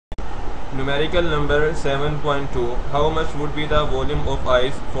Numerical number 7.2. How much would be the volume of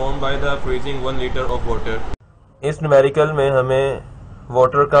ice formed by the freezing 1 liter of water? इस numerical में हमें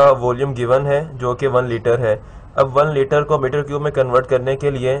water का volume given है जो कि 1 लीटर है। अब 1 लीटर को मीटर क्यूब में कन्वर्ट करने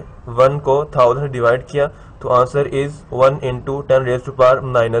के लिए 1 को 1000 से डिवाइड किया तो answer is 1 into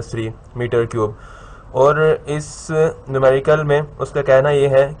 10⁻³ metre cube. और इस न्यूमेरिकल में उसका कहना ये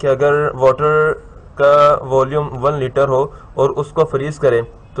है कि अगर वाटर का वॉल्यूम 1 लीटर हो और उसको फ्रीज़ करें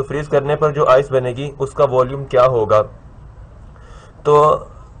तो फ्रीज़ करने पर जो आइस बनेगी उसका वॉल्यूम क्या होगा। तो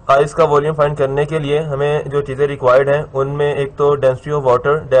आइस का वॉल्यूम फाइंड करने के लिए हमें जो चीज़ें रिक्वायर्ड हैं उनमें एक तो density of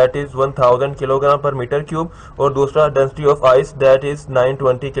water that is 1000 kilogram पर मीटर क्यूब और दूसरा density of ice that is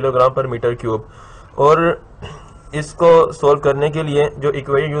 920 kilogram पर मीटर क्यूब। और इसको सोल्व करने के लिए जो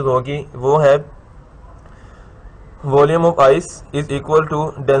इक्वेशन यूज़ होगी वो है volume of ice is equal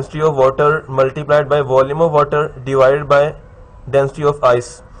to density of water multiplied by volume of water divided by density of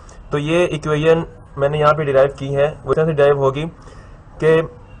ice. तो ये इक्वेशन मैंने यहाँ पे डिराइव की है, वो तरह से डिराइव होगी कि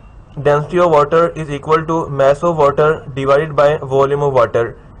density of water is equal to mass of water divided by volume of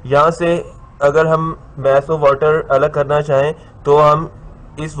water. यहाँ से अगर हम मास ऑफ वाटर अलग करना चाहें तो हम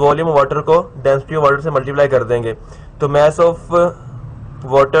इस वॉल्यूम ऑफ वाटर को डेंसिटी ऑफ वाटर से मल्टीप्लाई कर देंगे। तो mass of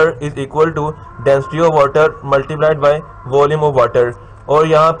water is equal to density of water multiplied by volume of water. और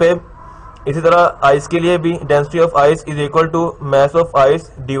यहाँ पे इसी तरह आइस के लिए भी density of ice is equal to mass of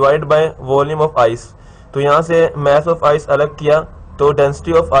ice divide by volume of ice. तो यहाँ से मास ऑफ आइस अलग किया तो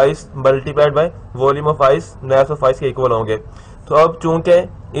density of ice multiplied by volume of ice mass of ice के इक्वल होंगे। तो अब चूंकि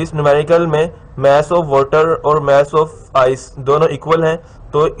इस न्यूमेरिकल में मास ऑफ वाटर और मास ऑफ आइस दोनों इक्वल हैं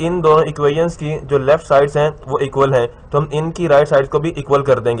तो इन दोनों इक्वेशंस की जो लेफ्ट साइड्स हैं वो इक्वल हैं, तो हम इनकी राइट साइड्स को भी इक्वल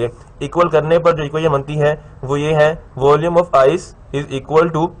कर देंगे। इक्वल करने पर जो इक्वेशन बनती है वो ये है volume of ice is equal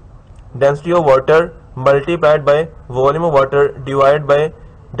to density of water multiplied by volume of water divide by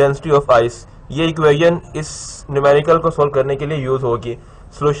density of ice. ये इक्वेशन इस न्यूमेरिकल को सोल्व करने के लिए यूज होगी।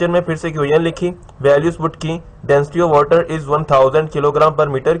 सॉल्यूशन में फिर से इक्वेशन लिखी, वैल्यूज पुट की, density of water is 1000 kilogram पर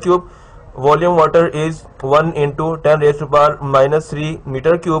metre cube, volume water is 1 into 10⁻³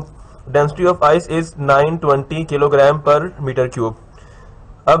 metre cube, density of ice is 920 kilogram पर मीटर क्यूब।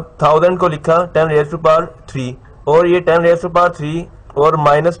 अब 1000 को लिखा 10⁻³ और ये 10⁻³ और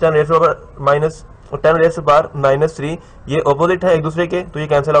 -10⁻³ ये ऑपोजिट है एक दूसरे के, तो ये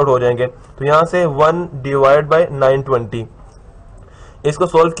कैंसिल आउट हो जाएंगे। तो यहाँ से 1 डिवाइड बाय 920 इसको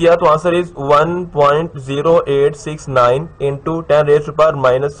सोल्व किया तो answer is 1.0869 into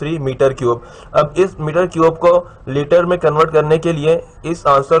 10⁻³ metre cube. अब इस मीटर क्यूब को लीटर में कन्वर्ट करने के लिए इस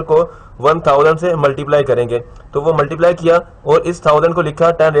आंसर को 1000 से मल्टीप्लाई करेंगे। तो वो मल्टीप्लाई किया और इस 1000 को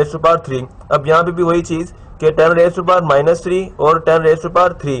लिखा 10⁻³ अब यहाँ पे भी वही चीज़ कि 10⁻³ और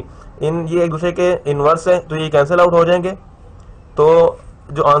 10⁻³ इन ये एक दूसरे के इन्वर्स है तो ये कैंसिल आउट हो जाएंगे। तो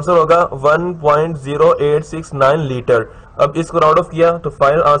जो आंसर होगा 1.0869 लीटर। अब इसको राउंड ऑफ किया तो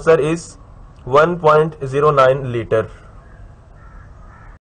फाइनल आंसर इज 1.09 लीटर।